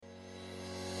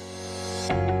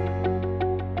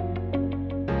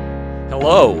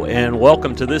Hello, and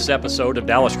welcome to this episode of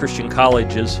Dallas Christian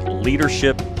College's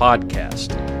Leadership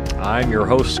Podcast. I'm your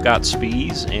host, Scott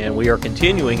Spies, and we are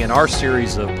continuing in our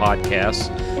series of podcasts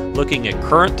looking at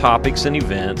current topics and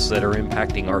events that are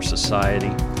impacting our society,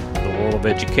 the world of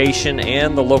education,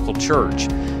 and the local church.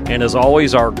 And as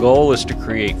always, our goal is to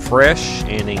create fresh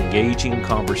and engaging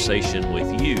conversation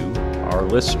with you, our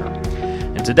listener.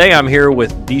 And today I'm here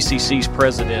with DCC's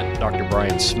President, Dr.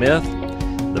 Brian Smith,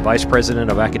 the Vice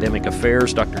President of Academic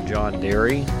Affairs, Dr. John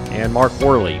Derry, and Mark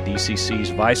Worley, DCC's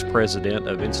Vice President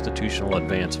of Institutional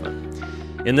Advancement.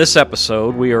 In this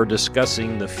episode, we are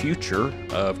discussing the future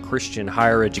of Christian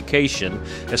higher education,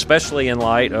 especially in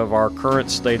light of our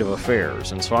current state of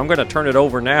affairs. And so I'm going to turn it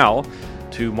over now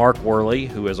to Mark Worley,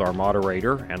 who is our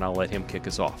moderator, and I'll let him kick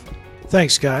us off.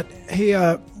 Thanks, Scott.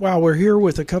 Hey, we're here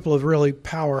with a couple of really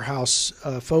powerhouse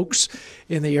folks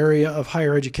in the area of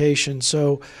higher education.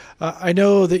 So I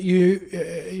know that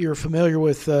you're familiar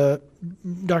with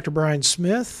Dr. Brian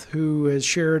Smith, who has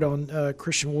shared on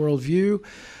Christian Worldview.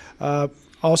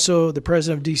 Also, the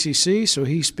president of DCC, so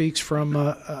he speaks from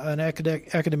an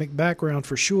academic background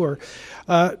for sure.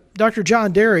 Dr.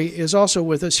 John Derry is also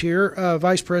with us here,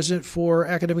 Vice President for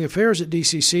Academic Affairs at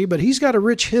DCC, but he's got a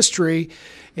rich history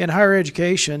in higher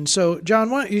education. So, John,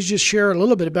 why don't you just share a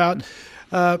little bit about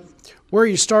where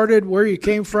you started, where you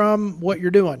came from, what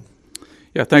you're doing?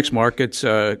 Yeah, thanks, Mark. It's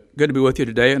good to be with you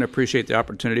today, and I appreciate the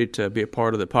opportunity to be a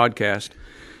part of the podcast.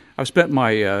 I've spent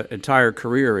my entire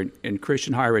career in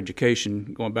Christian higher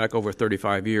education, going back over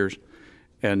 35 years,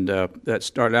 and that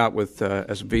started out with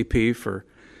as a VP for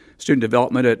student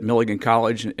development at Milligan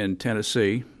College in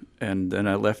Tennessee, and then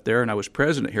I left there and I was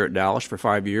president here at Dallas for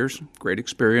 5 years. Great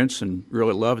experience and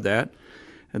really loved that.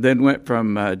 And then went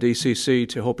from DCC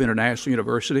to Hope International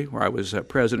University, where I was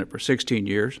president for 16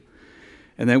 years.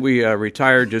 And then we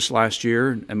retired just last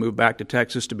year and moved back to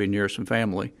Texas to be near some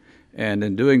family. And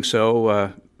in doing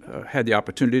so, had the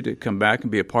opportunity to come back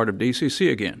and be a part of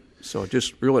DCC again. So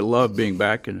just really love being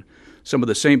back, and some of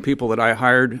the same people that I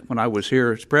hired when I was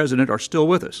here as president are still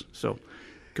with us. So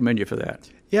commend you for that.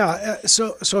 Yeah,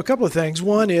 so a couple of things.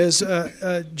 One is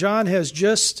John has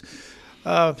just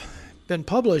been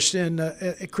published in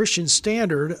a Christian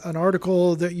Standard, an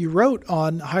article that you wrote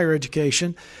on higher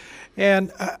education.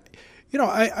 And,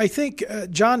 I think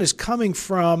John is coming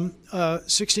from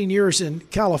 16 years in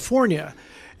California.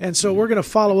 And so we're going to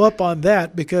follow up on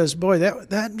that because, boy,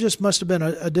 that just must have been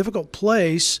a difficult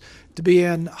place to be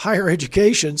in higher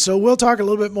education. So we'll talk a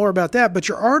little bit more about that. But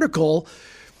your article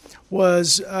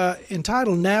was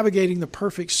entitled Navigating the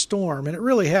Perfect Storm, and it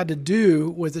really had to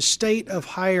do with the state of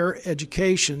higher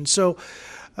education. So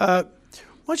why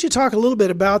don't you talk a little bit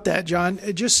about that, John?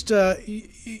 Just,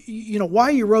 why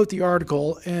you wrote the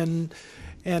article and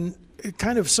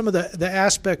kind of some of the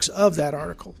aspects of that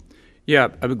article. Yeah,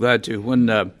 I'd be glad to. When,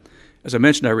 as I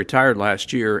mentioned, I retired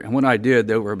last year, and when I did,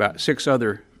 there were about 6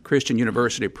 other Christian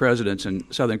university presidents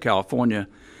in Southern California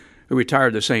who retired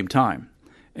at the same time.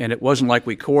 And it wasn't like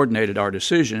we coordinated our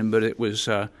decision, but it was...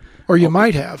 or you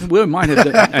might have. We might have.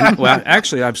 And, well,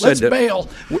 actually, I've said Let's bail.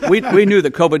 we knew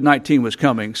that COVID-19 was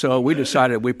coming, so we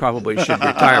decided we probably should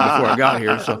retire before I got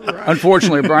here. So right.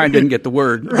 Unfortunately, Brian didn't get the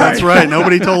word. That's right.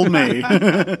 Nobody told me.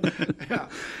 Yeah.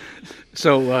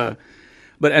 So...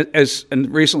 But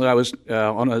and recently I was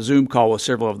on a Zoom call with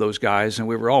several of those guys, and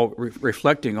we were all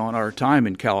reflecting on our time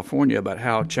in California about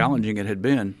how challenging it had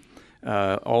been,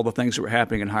 all the things that were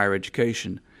happening in higher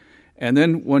education. And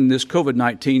then when this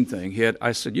COVID-19 thing hit,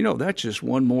 I said, that's just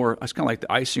one more, it's kind of like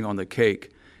the icing on the cake.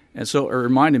 And so it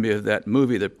reminded me of that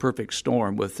movie, The Perfect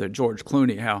Storm, with George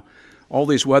Clooney, how all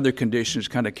these weather conditions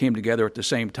kind of came together at the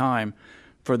same time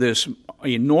for this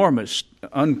enormous,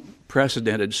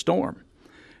 unprecedented storm.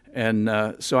 And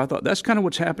so I thought that's kind of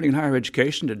what's happening in higher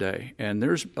education today. And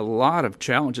there's a lot of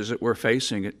challenges that we're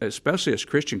facing, especially as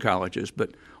Christian colleges, but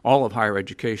all of higher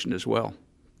education as well.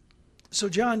 So,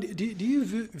 John, do you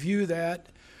view that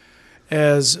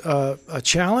as a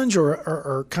challenge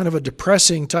or kind of a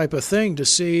depressing type of thing to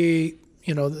see,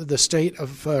 the state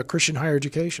of Christian higher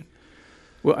education?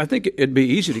 Well, I think it'd be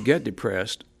easy to get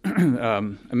depressed. I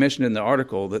mentioned in the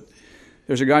article that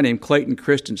there's a guy named Clayton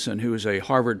Christensen, who is a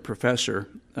Harvard professor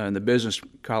in the business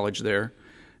college there,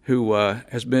 who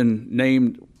has been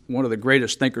named one of the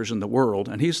greatest thinkers in the world,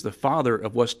 and he's the father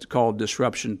of what's called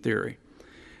disruption theory.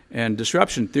 And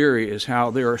disruption theory is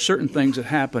how there are certain things that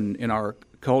happen in our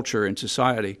culture and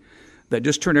society that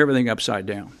just turn everything upside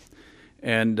down.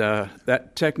 And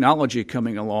that technology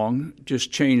coming along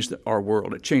just changed our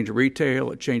world. It changed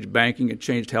retail, it changed banking, it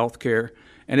changed healthcare,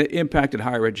 and it impacted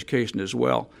higher education as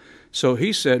well. So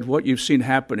he said what you've seen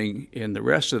happening in the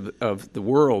rest of the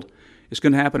world is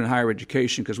going to happen in higher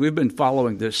education, because we've been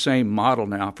following this same model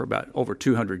now for about over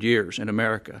 200 years in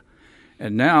America.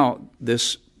 And now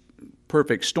this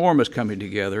perfect storm is coming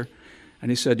together. And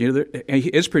he said,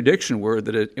 his prediction were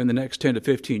that in the next 10 to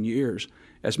 15 years,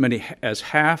 as many as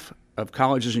half of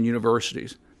colleges and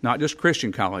universities, not just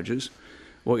Christian colleges,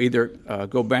 will either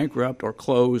go bankrupt or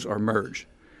close or merge.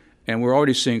 And we're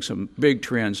already seeing some big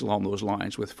trends along those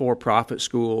lines with for-profit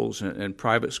schools and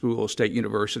private schools, state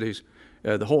universities.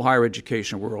 The whole higher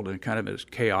education world in kind of is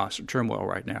chaos and turmoil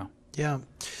right now. Yeah.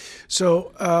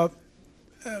 So,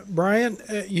 Brian,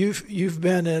 you've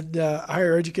been at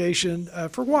higher education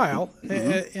for a while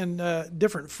in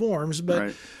different forms,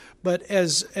 but but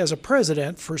as a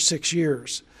president for 6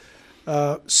 years.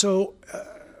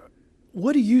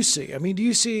 What do you see? I mean, do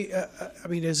you see?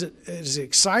 Is it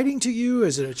exciting to you?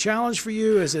 Is it a challenge for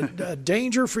you? Is it a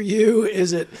danger for you?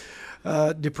 Is it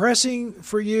depressing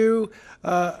for you?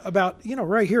 About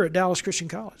right here at Dallas Christian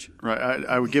College. Right.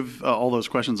 I would give all those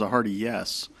questions a hearty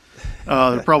yes.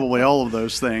 Probably all of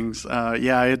those things.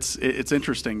 It's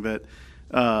interesting that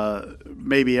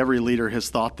maybe every leader has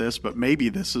thought this, but maybe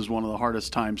this is one of the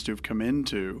hardest times to have come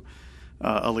into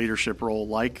a leadership role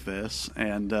like this,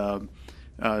 and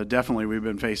definitely we've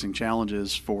been facing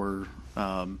challenges for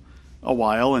a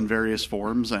while in various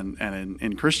forms, and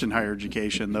in Christian higher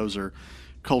education, those are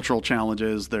cultural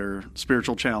challenges, they're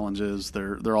spiritual challenges,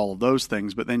 they're all of those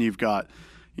things. But then you've got,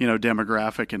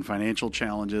 demographic and financial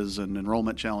challenges and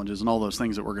enrollment challenges and all those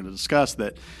things that we're going to discuss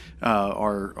that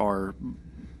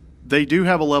they do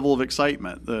have a level of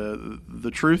excitement.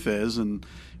 The truth is, and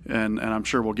I'm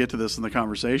sure we'll get to this in the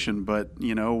conversation, but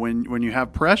when you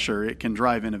have pressure, it can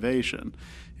drive innovation.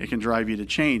 It can drive you to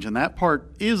change, and that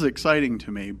part is exciting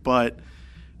to me. But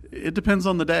it depends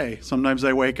on the day. Sometimes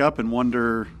I wake up and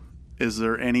wonder, is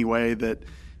there any way that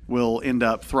we'll end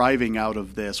up thriving out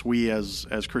of this, we as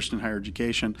Christian higher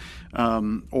education,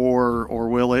 or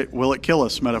will it kill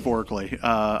us metaphorically?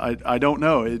 I don't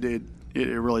know. It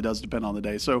really does depend on the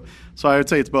day. So I would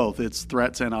say it's both. It's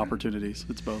threats and opportunities.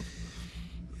 It's both.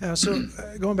 Yeah. So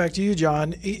going back to you,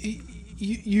 John,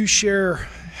 you share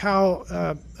how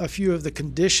a few of the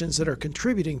conditions that are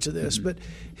contributing to this, but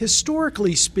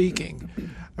historically speaking,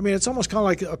 it's almost kind of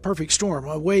like a perfect storm.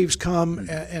 Waves come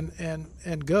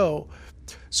and go.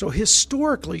 So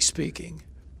historically speaking,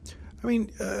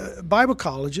 Bible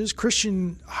colleges,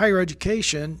 Christian higher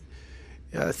education,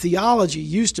 theology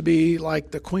used to be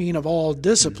like the queen of all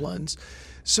disciplines.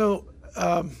 So,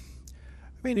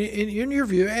 in your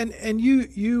view, and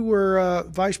you were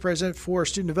vice president for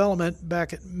student development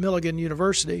back at Milligan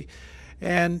University,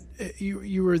 and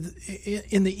you were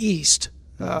in the East,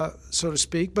 so to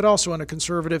speak, but also in a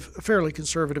fairly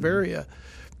conservative area.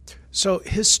 So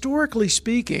historically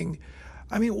speaking,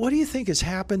 what do you think has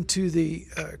happened to the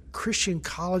Christian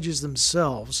colleges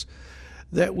themselves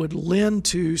that would lend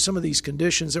to some of these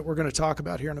conditions that we're going to talk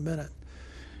about here in a minute?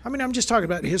 I'm just talking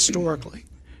about historically.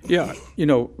 Yeah,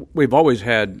 we've always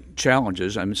had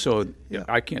challenges. I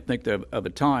can't think of a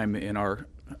time in our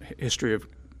history of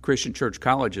Christian church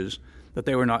colleges that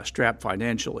they were not strapped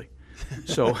financially.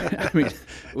 So,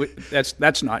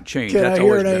 that's not changed. Can that's I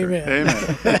hear always an better.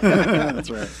 Amen. That's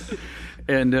right.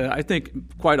 And I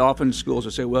think quite often schools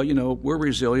will say, well, we're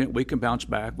resilient. We can bounce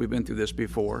back. We've been through this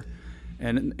before.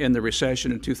 And in the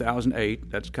recession in 2008,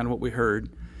 that's kind of what we heard.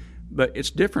 But it's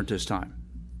different this time.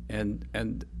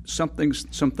 And some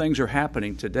things are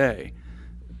happening today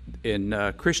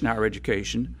in Christian higher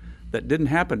education that didn't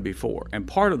happen before. And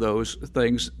part of those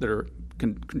things that are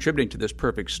contributing to this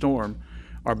perfect storm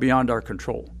are beyond our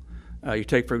control. You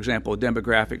take, for example, a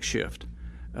demographic shift.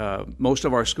 Most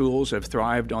of our schools have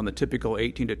thrived on the typical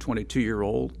 18 to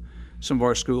 22-year-old. Some of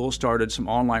our schools started some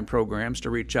online programs to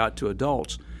reach out to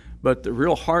adults. But the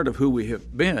real heart of who we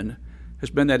have been has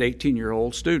been that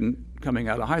 18-year-old student coming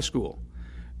out of high school.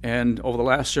 And over the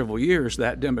last several years,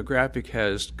 that demographic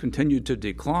has continued to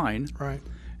decline. Right.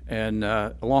 And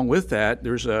along with that,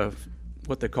 there's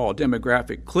what they call a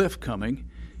demographic cliff coming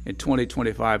in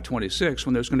 2025, 26,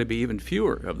 when there's going to be even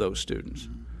fewer of those students.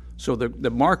 So the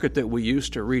market that we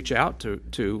used to reach out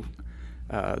to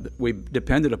we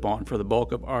depended upon for the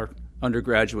bulk of our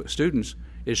undergraduate students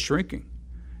is shrinking.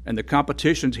 And the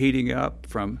competition's heating up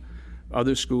from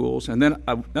other schools. And then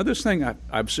another thing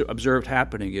I've observed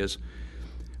happening is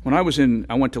when I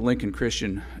went to Lincoln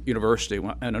Christian University,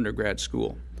 an undergrad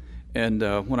school. And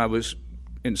when I was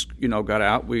got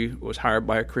out, we was hired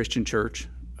by a Christian church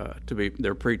to be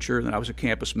their preacher, and then I was a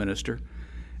campus minister.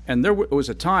 And there was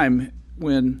a time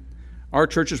when our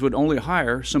churches would only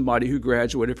hire somebody who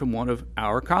graduated from one of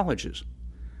our colleges.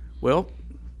 Well,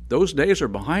 those days are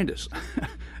behind us,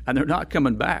 and they're not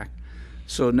coming back.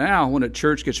 So now when a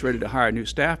church gets ready to hire a new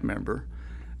staff member,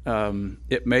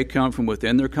 it may come from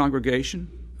within their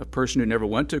congregation, a person who never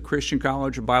went to a Christian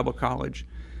college or Bible college.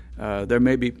 There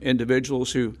may be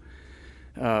individuals who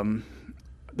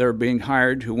they're being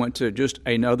hired who went to just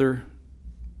another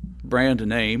brand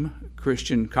name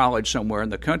Christian college somewhere in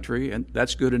the country, and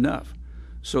that's good enough.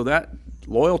 So that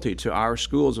loyalty to our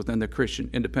schools within the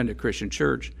independent Christian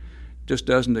church just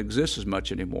doesn't exist as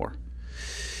much anymore.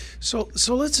 So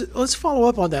let's follow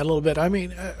up on that a little bit. I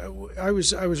mean, I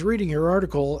was reading your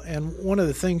article, and one of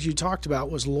the things you talked about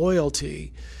was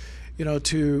loyalty,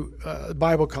 to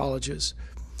Bible colleges.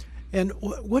 And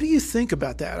what do you think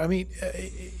about that? I mean,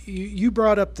 you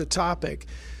brought up the topic.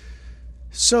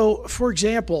 So, for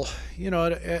example,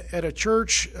 at a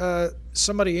church,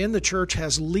 somebody in the church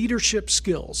has leadership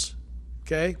skills,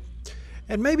 okay,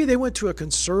 and maybe they went to a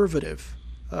conservative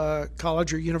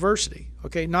college or university,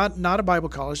 okay, not a Bible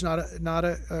college, not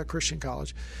a Christian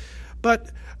college, but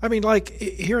I mean, like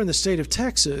here in the state of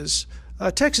Texas,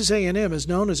 Texas A&M is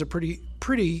known as a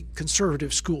pretty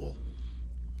conservative school.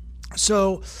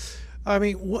 So, I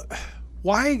mean,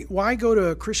 why go to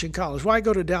a Christian college? Why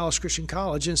go to Dallas Christian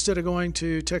College instead of going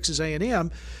to Texas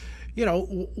A&M?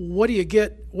 What do you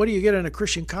get in a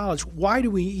Christian college? Why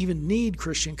do we even need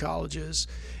Christian colleges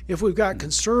if we've got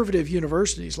conservative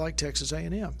universities like Texas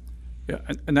A&M? Yeah,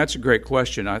 and that's a great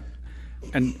question.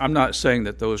 And I'm not saying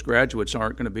that those graduates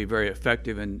aren't going to be very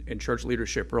effective in church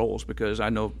leadership roles, because I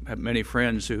have many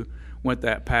friends who went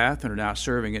that path and are now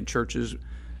serving in churches,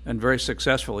 and very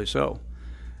successfully so.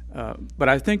 But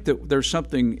I think that there's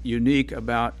something unique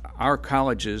about our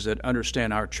colleges that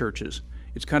understand our churches.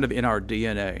 It's kind of in our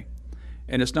DNA.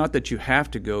 And it's not that you have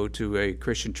to go to a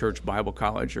Christian church Bible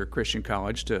college or a Christian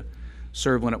college to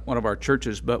serve one of our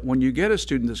churches, but when you get a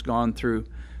student that's gone through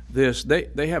this,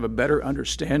 they have a better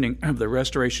understanding of the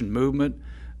restoration movement,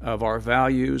 of our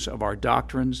values, of our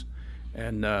doctrines,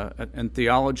 and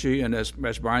theology, and as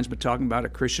Brian's been talking about, a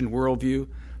Christian worldview.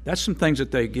 That's some things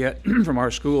that they get from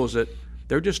our schools that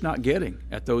they're just not getting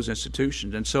at those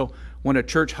institutions. And so when a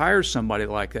church hires somebody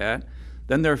like that,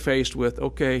 then they're faced with,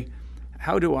 okay,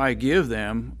 how do I give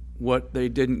them what they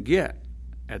didn't get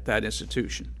at that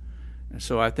institution? And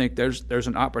so I think there's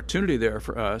an opportunity there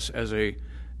for us as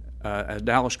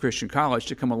Dallas Christian College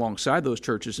to come alongside those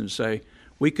churches and say,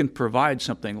 we can provide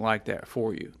something like that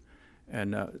for you.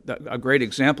 And a great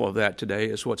example of that today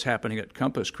is what's happening at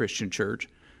Compass Christian Church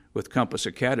with Compass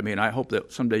Academy, and I hope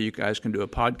that someday you guys can do a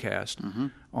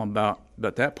podcast about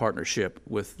that partnership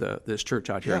with this church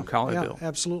out here in Colleyville. Yeah,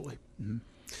 absolutely. Mm-hmm.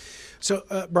 So,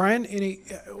 Brian,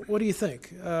 what do you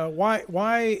think? Why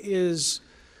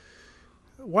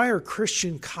are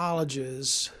Christian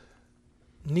colleges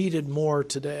needed more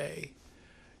today?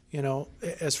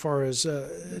 As far as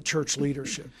church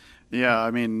leadership. Yeah,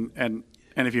 I mean,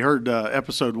 and if you heard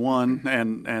episode 1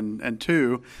 and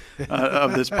 2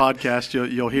 of this podcast,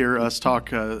 you'll hear us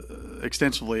talk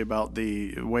extensively about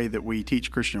the way that we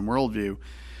teach Christian worldview.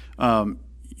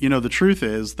 The truth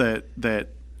is that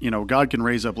God can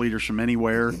raise up leaders from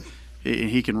anywhere.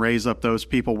 He can raise up those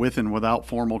people with and without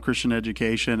formal Christian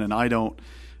education, and I don't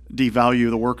devalue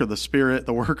the work of the Spirit,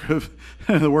 the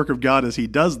work of God as He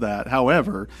does that.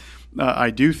 However,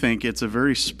 I do think it's a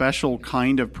very special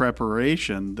kind of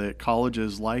preparation that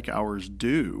colleges like ours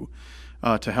do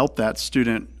to help that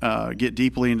student get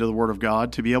deeply into the Word of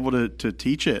God, to be able to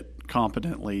teach it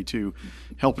competently, to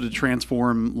help it to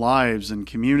transform lives and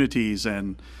communities,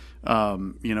 and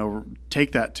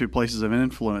take that to places of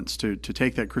influence, to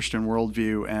take that Christian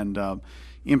worldview and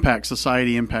impact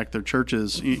society, impact their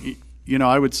churches.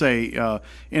 I would say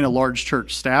in a large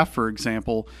church staff, for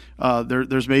example,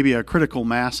 there's maybe a critical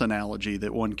mass analogy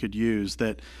that one could use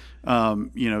that,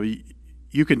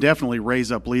 you can definitely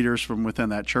raise up leaders from within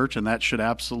that church, and that should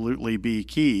absolutely be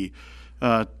key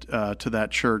to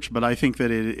that church. But I think that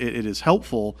it is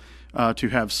helpful to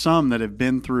have some that have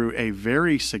been through a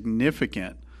very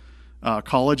significant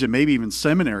college and maybe even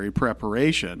seminary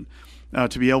preparation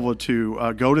to be able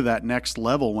to go to that next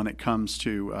level when it comes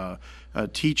to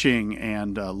teaching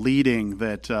and leading,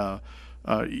 that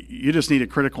you just need a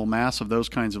critical mass of those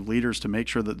kinds of leaders to make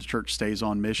sure that the church stays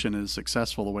on mission and is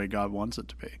successful the way God wants it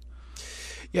to be.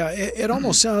 Yeah, it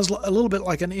almost sounds a little bit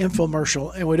like an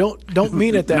infomercial, and we don't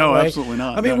mean it that no, way. No, absolutely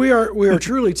not. I mean, we are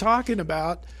truly talking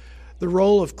about the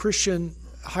role of Christian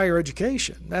higher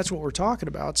education. That's what we're talking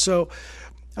about. So,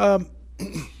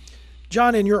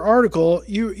 John, in your article,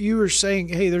 you were saying,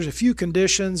 hey, there's a few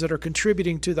conditions that are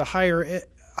contributing to the higher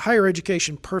higher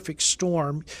education perfect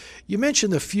storm. You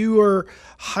mentioned the fewer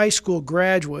high school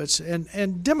graduates, and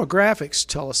demographics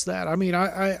tell us that. I mean,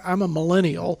 I'm a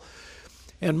millennial,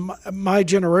 and my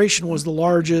generation was the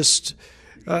largest.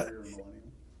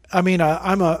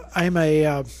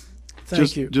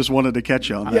 Thank you. Just wanted to catch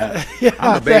you on that. Yeah,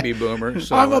 I'm a baby boomer.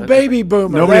 So I'm a baby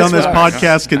boomer. Nobody on this right.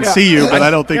 podcast can see you, but I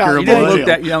don't think you're a you didn't millennial. look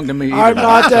that young to me either. I'm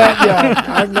not that young.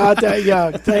 I'm not that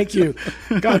young. Thank you.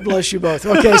 God bless you both.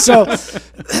 Okay, so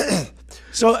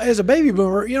as a baby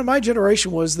boomer, my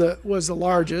generation was the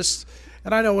largest.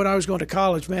 And I know when I was going to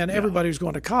college, man, everybody was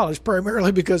going to college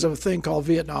primarily because of a thing called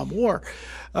Vietnam War.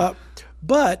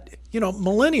 But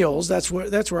millennials, that's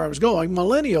where I was going.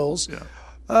 Millennials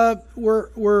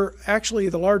were actually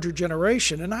the larger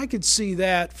generation, and I could see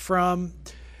that from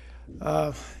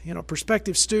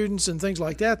prospective students and things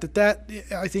like that. That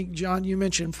I think, John, you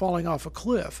mentioned falling off a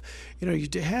cliff. You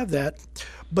have that,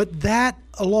 but that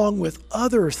along with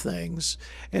other things,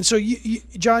 and so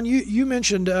John, you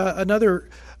mentioned another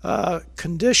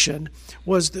condition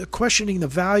was the questioning the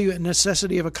value and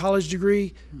necessity of a college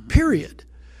degree. Period.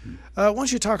 Why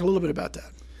don't you talk a little bit about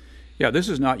that? Yeah, this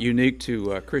is not unique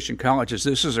to Christian colleges.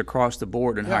 This is across the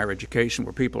board in higher education,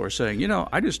 where people are saying,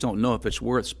 I just don't know if it's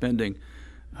worth spending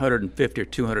 $150,000 or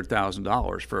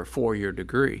 $200,000 for a 4-year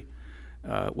degree,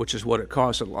 which is what it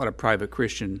costs at a lot of private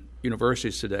Christian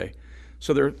universities today.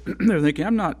 So they're thinking,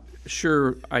 I'm not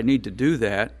sure I need to do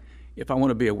that if I want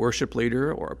to be a worship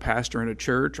leader or a pastor in a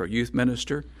church or youth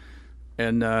minister.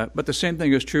 And but the same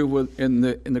thing is true in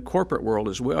the corporate world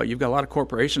as well. You've got a lot of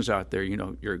corporations out there,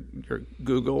 your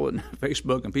Google and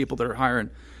Facebook and people that are hiring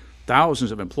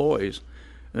thousands of employees.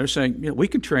 And they're saying, we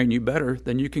can train you better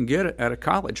than you can get at a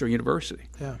college or university.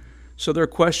 Yeah. So they're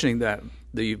questioning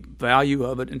the value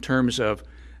of it in terms of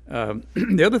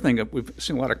the other thing that we've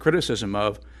seen a lot of criticism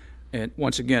of, and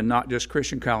once again, not just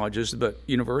Christian colleges, but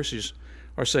universities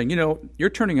are saying, you're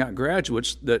turning out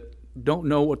graduates that don't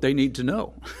know what they need to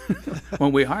know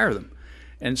when we hire them.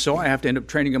 And so I have to end up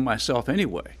training them myself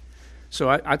anyway. So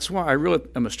that's why I really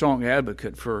am a strong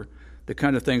advocate for the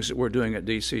kind of things that we're doing at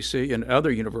DCC and other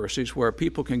universities where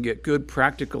people can get good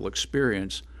practical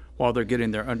experience while they're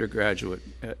getting their undergraduate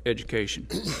education.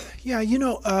 Yeah,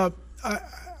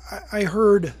 I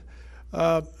heard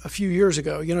a few years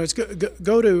ago, it's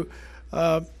go to,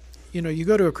 you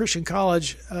go to a Christian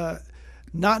college,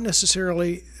 not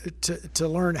necessarily to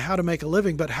learn how to make a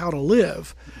living, but how to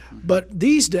live. But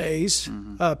these days,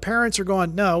 parents are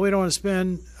going, no, we don't want to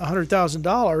spend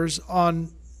 $100,000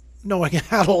 on knowing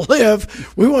how to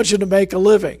live. We want you to make a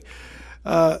living.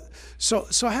 So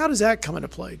how does that come into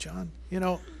play, John?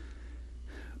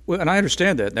 Well, and I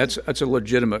understand that. That's a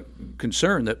legitimate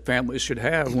concern that families should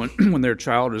have when their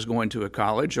child is going to a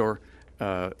college or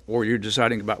you're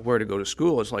deciding about where to go to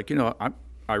school. It's like,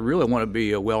 I really want to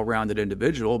be a well-rounded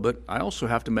individual, but I also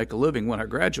have to make a living when I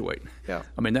graduate. Yeah.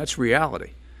 I mean, that's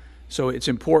reality. So it's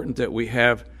important that we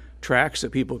have tracks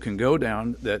that people can go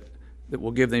down that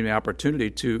will give them the opportunity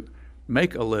to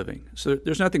make a living. So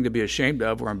there's nothing to be ashamed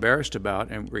of or embarrassed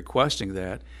about in requesting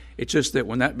that. It's just that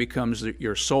when that becomes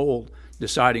your sole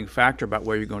deciding factor about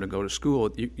where you're going to go to school,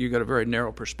 you got a very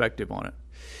narrow perspective on it.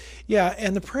 Yeah,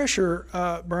 and the pressure,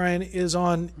 Brian, is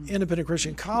on independent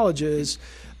Christian colleges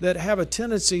that have a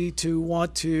tendency to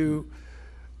want to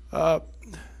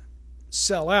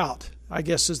sell out, I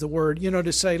guess is the word,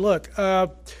 to say, look,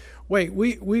 wait,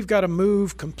 we've got to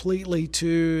move completely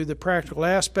to the practical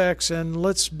aspects and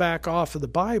let's back off of the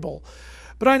Bible.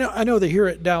 But I know that here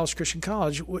at Dallas Christian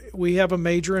College, we have a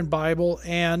major in Bible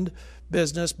and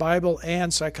business, Bible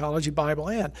and psychology, Bible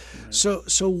and. Right.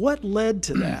 So what led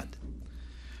to that?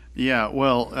 Yeah,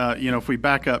 well, if we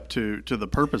back up to the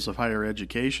purpose of higher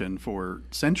education for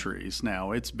centuries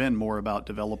now, it's been more about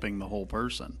developing the whole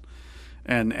person.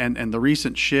 And the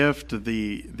recent shift,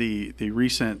 the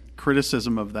recent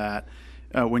criticism of that,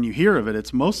 when you hear of it,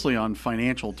 it's mostly on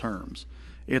financial terms.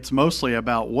 It's mostly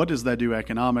about what does that do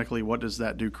economically, what does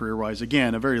that do career-wise.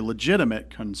 Again, a very legitimate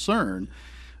concern,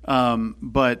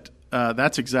 but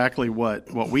that's exactly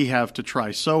what we have to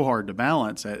try so hard to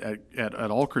balance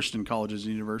at all Christian colleges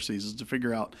and universities, is to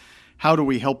figure out how do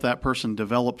we help that person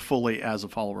develop fully as a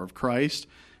follower of Christ,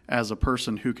 as a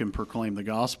person who can proclaim the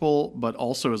gospel, but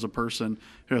also as a person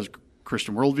who has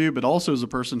Christian worldview, but also as a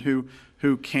person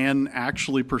who can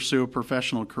actually pursue a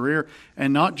professional career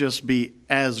and not just be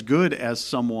as good as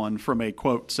someone from a,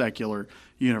 quote, secular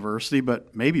university,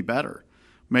 but maybe better,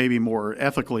 maybe more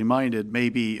ethically minded,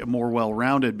 maybe more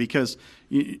well-rounded, because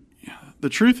the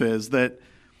truth is that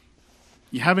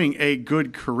having a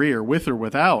good career with or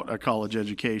without a college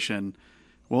education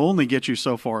will only get you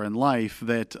so far in life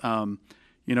that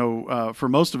For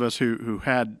most of us who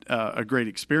had a great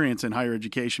experience in higher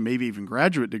education, maybe even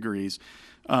graduate degrees,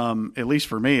 at least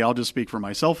for me, I'll just speak for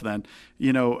myself then,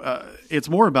 it's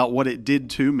more about what it did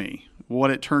to me,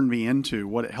 what it turned me into,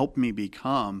 what it helped me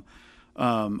become.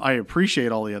 I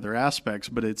appreciate all the other aspects,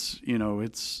 but it's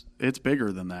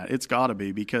bigger than that. It's got to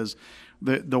be, because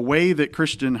the way that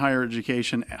Christian higher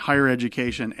education,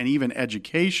 and even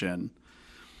education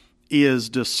is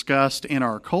discussed in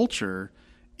our culture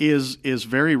is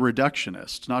very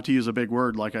reductionist. Not to use a big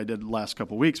word like I did the last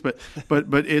couple of weeks, but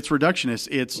it's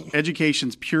reductionist.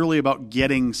 Education's purely about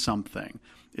getting something.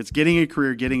 It's getting a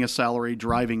career, getting a salary,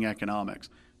 driving economics.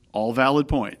 All valid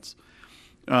points.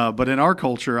 But in our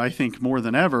culture, I think more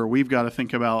than ever, we've got to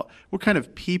think about what kind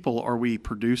of people are we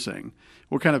producing?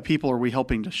 What kind of people are we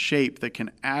helping to shape that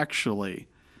can actually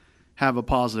have a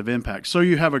positive impact? So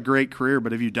you have a great career,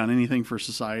 but have you done anything for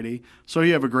society? So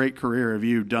you have a great career, have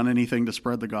you done anything to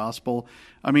spread the gospel?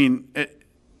 I mean,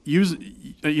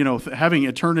 having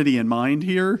eternity in mind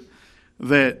here,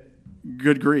 that,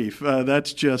 good grief,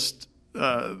 that's just...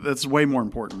 that's way more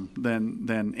important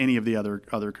than any of the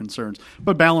other concerns.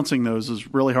 But balancing those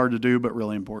is really hard to do, but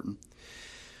really important.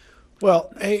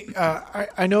 Well, hey,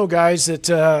 I know, guys, that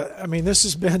this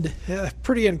has been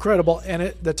pretty incredible,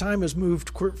 and the time has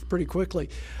moved pretty quickly.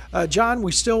 John,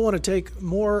 we still want to take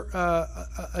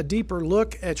a deeper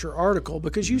look at your article,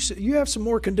 because you have some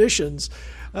more conditions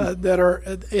that are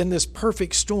in this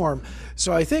perfect storm.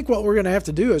 So I think what we're going to have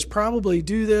to do is probably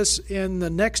do this in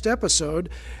the next episode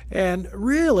and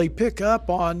really pick up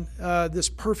on this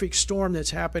perfect storm that's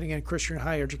happening in Christian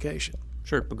higher education.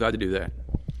 Sure, I'm glad to do that.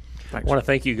 Thanks. I want to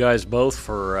thank you guys both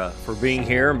for being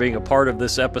here and being a part of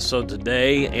this episode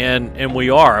today. And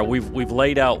we've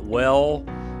laid out well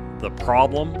the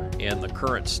problem and the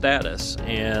current status.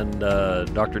 And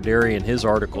Dr. Derry in his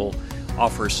article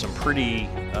offers some pretty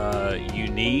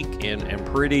unique and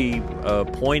pretty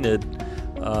pointed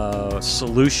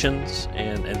solutions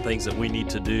and things that we need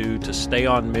to do to stay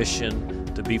on mission,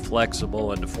 to be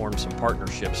flexible, and to form some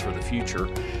partnerships for the future.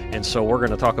 And so we're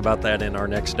going to talk about that in our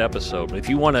next episode. If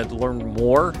you want to learn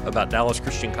more about Dallas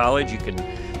Christian College, you can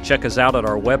check us out at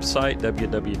our website,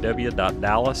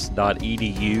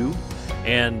 www.dallas.edu.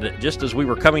 And just as we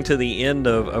were coming to the end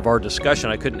of our discussion,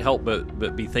 I couldn't help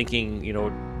but be thinking,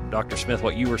 Dr. Smith,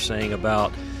 what you were saying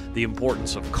about the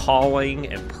importance of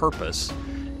calling and purpose.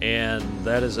 And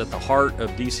that is at the heart of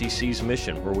DCC's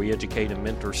mission, where we educate and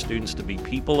mentor students to be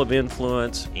people of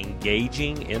influence,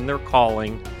 engaging in their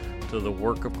calling to the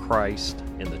work of Christ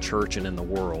in the church and in the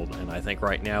world. And I think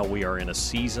right now we are in a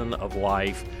season of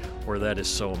life where that is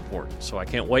so important. So I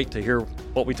can't wait to hear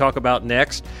what we talk about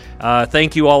next.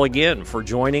 Thank you all again for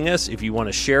joining us. If you want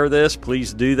to share this,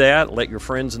 please do that. Let your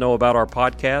friends know about our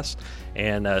podcast.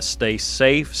 And stay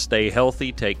safe, stay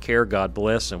healthy, take care, God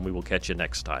bless, and we will catch you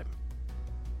next time.